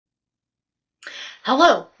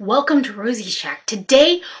Hello, welcome to Rosie Shack.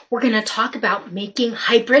 Today we're going to talk about making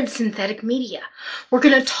hybrid synthetic media. We're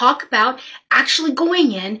going to talk about actually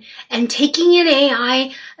going in and taking an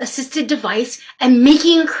AI assisted device and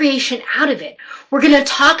making a creation out of it. We're going to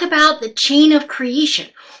talk about the chain of creation.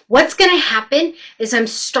 What's going to happen is I'm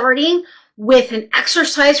starting with an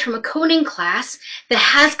exercise from a coding class that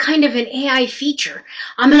has kind of an AI feature.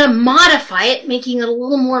 I'm going to modify it, making it a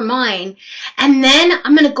little more mine, and then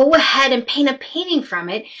I'm going to go ahead and paint a painting from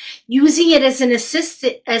it, using it as an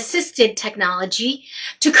assisted technology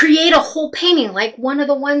to create a whole painting, like one of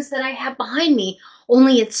the ones that I have behind me,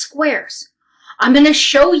 only it's squares. I'm going to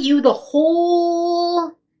show you the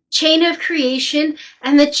whole chain of creation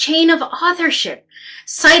and the chain of authorship,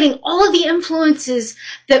 citing all of the influences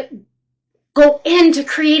that go into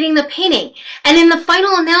creating the painting. And in the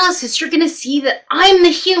final analysis, you're going to see that I'm the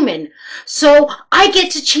human. So I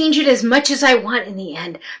get to change it as much as I want in the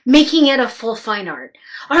end, making it a full fine art.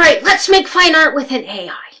 All right, let's make fine art with an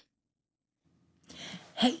AI.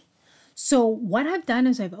 Hey, so what I've done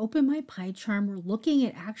is I've opened my PyCharm. We're looking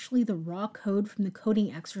at actually the raw code from the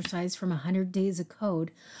coding exercise from 100 Days of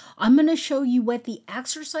Code. I'm going to show you what the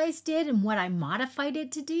exercise did and what I modified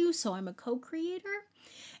it to do. So I'm a co-creator.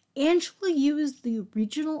 Angela used the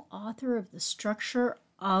original author of the structure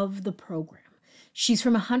of the program. She's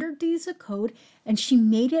from 100 Days of Code, and she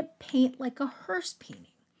made it paint like a hearse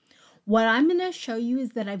painting. What I'm going to show you is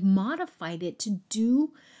that I've modified it to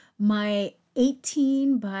do my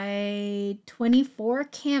 18 by 24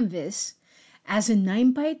 canvas as a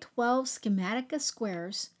 9 by 12 schematic of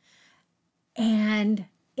squares, and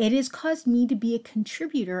it has caused me to be a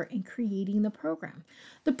contributor in creating the program.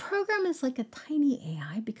 The program is like a tiny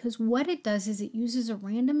AI because what it does is it uses a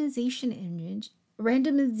randomization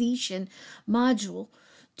module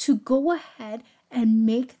to go ahead and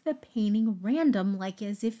make the painting random, like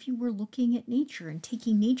as if you were looking at nature and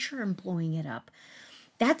taking nature and blowing it up.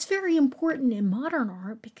 That's very important in modern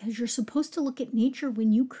art because you're supposed to look at nature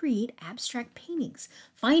when you create abstract paintings.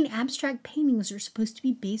 Fine abstract paintings are supposed to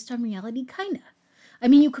be based on reality, kind of. I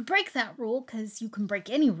mean, you could break that rule because you can break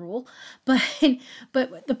any rule, but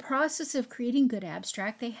the process of creating good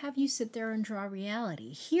abstract, they have you sit there and draw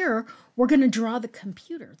reality. Here, we're going to draw the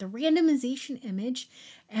computer, the randomization image,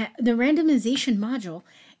 the randomization module,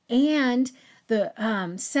 and the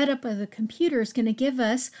setup of the computer is going to give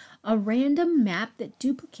us a random map that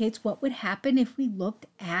duplicates what would happen if we looked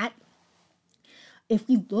at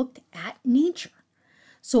nature.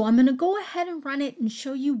 So I'm going to go ahead and run it and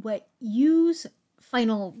show you what use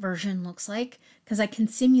final version looks like because I can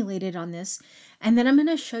simulate it on this, and then I'm going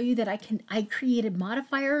to show you that I created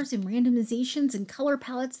modifiers and randomizations and color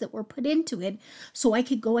palettes that were put into it so I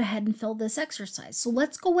could go ahead and fill this exercise. So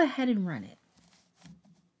let's go ahead and run it.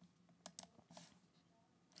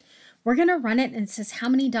 We're going to run it, and it says how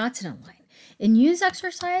many dots in a line. In use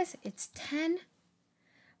exercise, it's 10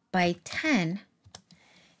 by 10,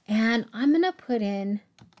 and I'm going to put in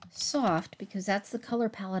soft because that's the color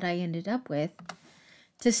palette I ended up with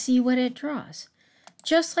to see what it draws.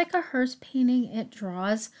 Just like a hearse painting, it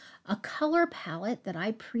draws a color palette that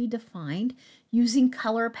I predefined using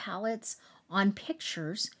color palettes on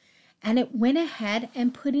pictures, and it went ahead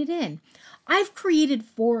and put it in. I've created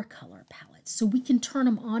 4 color palettes, so we can turn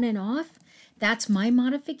them on and off. That's my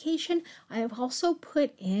modification. I have also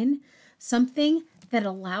put in something that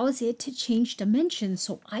allows it to change dimensions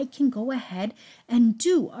so I can go ahead and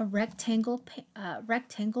do a rectangle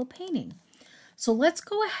painting. So let's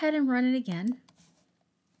go ahead and run it again.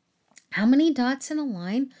 How many dots in a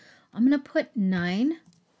line? I'm going to put 9.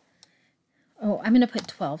 Oh, I'm going to put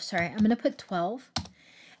 12. Sorry, I'm going to put 12.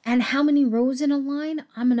 And how many rows in a line?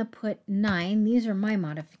 I'm going to put 9. These are my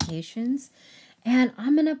modifications. And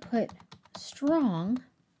I'm going to put strong.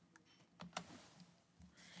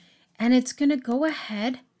 And it's going to go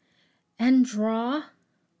ahead and draw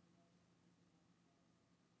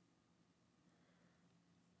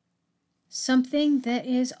something that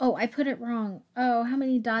is, oh, I put it wrong. Oh, how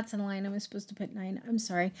many dots in a line? I was supposed to put 9. I'm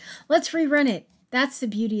sorry. Let's rerun it. That's the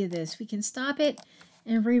beauty of this. We can stop it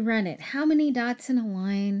and rerun it. How many dots in a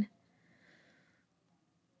line?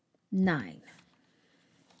 9.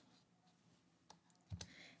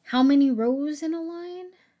 How many rows in a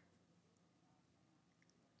line?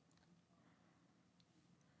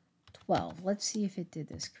 12. Let's see if it did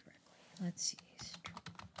this correctly. Let's see.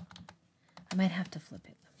 I might have to flip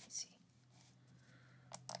it. Let me see.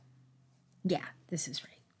 Yeah, this is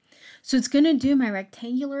right. So it's going to do my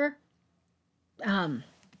rectangular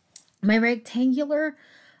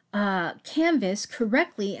canvas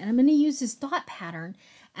correctly, and I'm going to use this dot pattern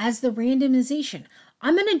as the randomization.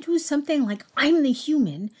 I'm going to do something like I'm the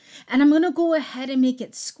human, and I'm going to go ahead and make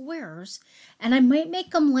it squares, and I might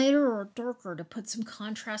make them lighter or darker to put some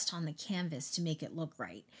contrast on the canvas to make it look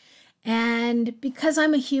right. And because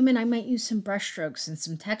I'm a human, I might use some brush strokes and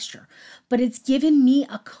some texture, but it's given me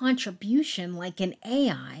a contribution like an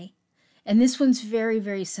AI. And this one's very,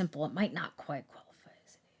 very simple. It might not quite qualify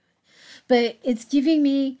as an AI, but it's giving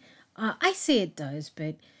me, I say it does,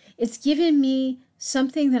 but it's given me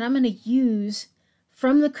something that I'm going to use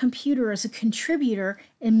from the computer as a contributor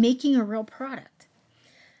in making a real product.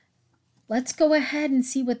 Let's go ahead and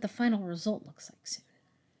see what the final result looks like soon.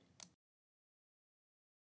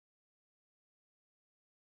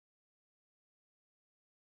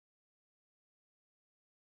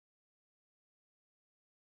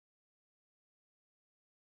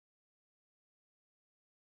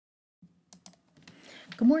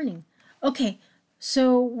 Good morning. Okay,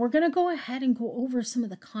 so we're going to go ahead and go over some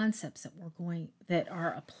of the concepts that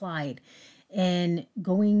are applied in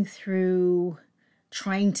going through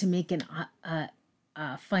trying to make a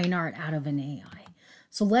fine art out of an AI.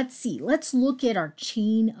 So let's see. Let's look at our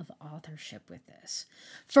chain of authorship with this.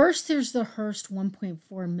 First, there's the Hearst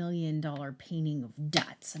 $1.4 million painting of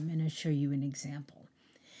dots. I'm going to show you an example.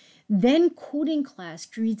 Then coding class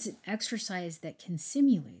creates an exercise that can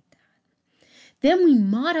simulate that. Then we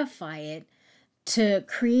modify it to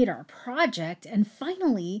create our project. And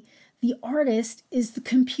finally, the artist is the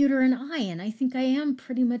computer and I. And I think I am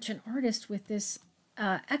pretty much an artist with this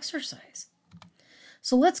exercise.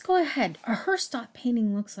 So let's go ahead. A Hearst dot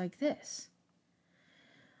painting looks like this.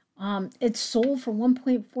 It's sold for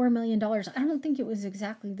 $1.4 million. I don't think it was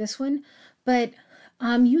exactly this one, but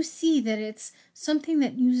you see that it's something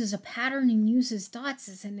that uses a pattern and uses dots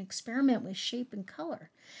as an experiment with shape and color.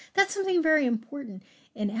 That's something very important.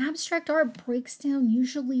 And abstract art breaks down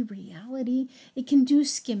usually reality. It can do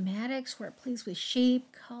schematics where it plays with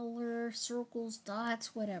shape, color, circles,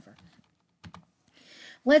 dots, whatever.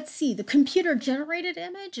 Let's see, the computer generated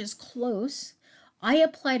image is close. I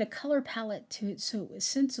applied a color palette to it so it was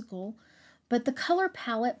sensical, but the color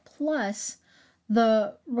palette plus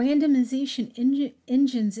the randomization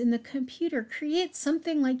engines in the computer create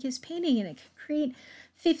something like his painting, and it can create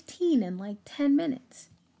 15 in like 10 minutes.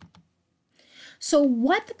 So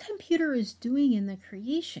what the computer is doing in the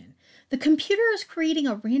creation, the computer is creating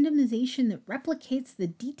a randomization that replicates the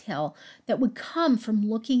detail that would come from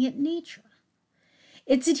looking at nature.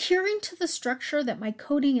 It's adhering to the structure that my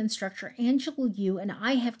coding instructor, Angela Yu, and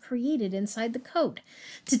I have created inside the code.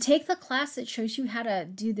 To take the class that shows you how to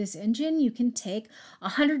do this engine, you can take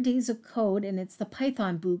 100 days of code, and it's the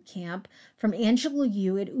Python boot camp from Angela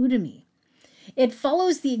Yu at Udemy. It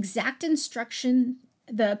follows the exact instruction,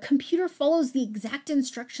 the computer follows the exact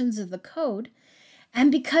instructions of the code,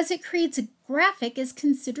 and because it creates a graphic, is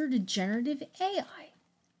considered a generative AI.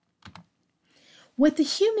 What the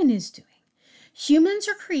human is doing, humans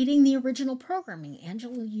are creating the original programming.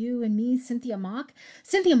 Angela Yu and me, Cynthia Mock.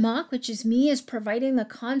 Cynthia Mock, which is me, is providing the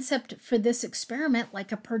concept for this experiment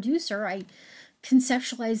like a producer. I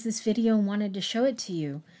conceptualized this video and wanted to show it to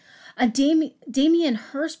you. Damien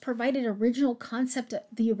Hirst provided the original concept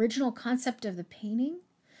of the painting.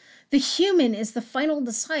 The human is the final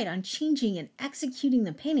decide on changing and executing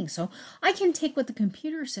the painting. So I can take what the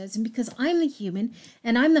computer says, and because I'm the human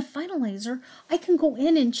and I'm the finalizer, I can go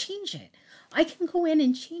in and change it. I can go in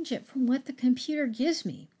and change it from what the computer gives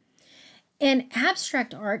me. In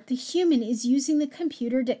abstract art, the human is using the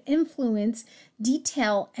computer to influence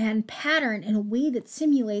detail and pattern in a way that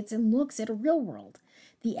simulates and looks at a real world.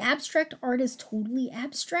 The abstract art is totally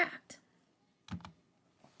abstract.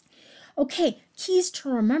 Okay, keys to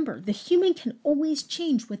remember. The human can always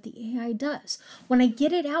change what the AI does. When I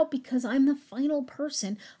get it out, because I'm the final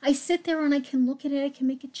person, I sit there and I can look at it, I can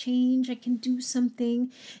make a change, I can do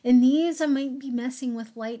something. In these, I might be messing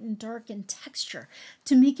with light and dark and texture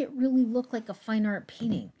to make it really look like a fine art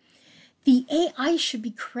painting. The AI should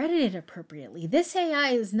be credited appropriately. This AI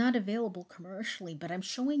is not available commercially, but I'm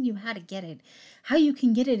showing you how to get it. How you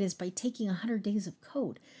can get it is by taking 100 days of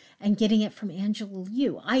code and getting it from Angela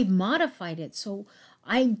Yu. I modified it, so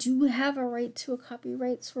I do have a right to a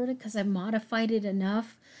copyright, sort of, because I modified it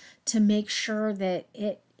enough to make sure that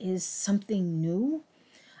it is something new.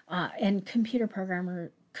 And computer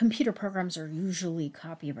programs are usually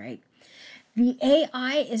copyright. The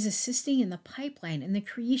AI is assisting in the pipeline in the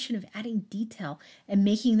creation of adding detail and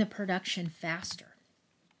making the production faster.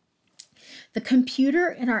 The computer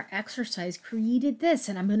in our exercise created this,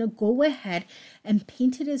 and I'm going to go ahead and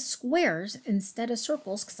paint it as squares instead of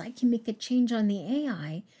circles because I can make a change on the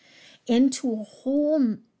AI into a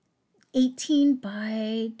whole 18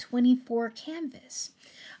 by 24 canvas.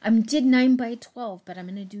 I did 9 by 12, but I'm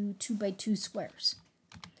going to do 2 by 2 squares.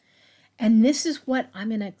 And this is what I'm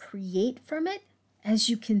going to create from it. As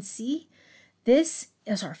you can see, this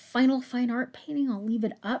is our final fine art painting. I'll leave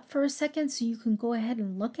it up for a second so you can go ahead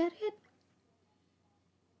and look at it.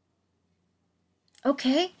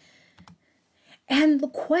 Okay. And the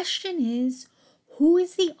question is, who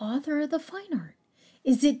is the author of the fine art?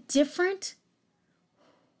 Is it different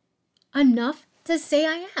enough to say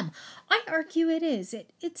I am? I argue it is.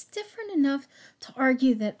 It's different enough to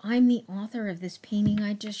argue that I'm the author of this painting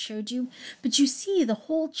I just showed you. But you see the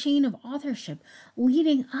whole chain of authorship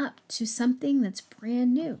leading up to something that's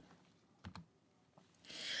brand new.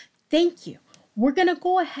 Thank you. We're going to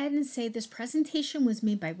go ahead and say this presentation was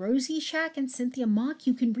made by Rosie Shack and Cynthia Mock.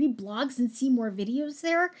 You can read blogs and see more videos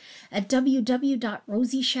there at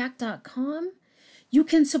www.rosieshack.com. You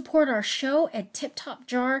can support our show at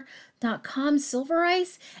tiptopjar.com Silver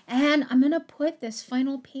Ice. And I'm going to put this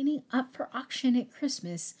final painting up for auction at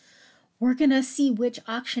Christmas. We're going to see which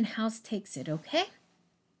auction house takes it, okay?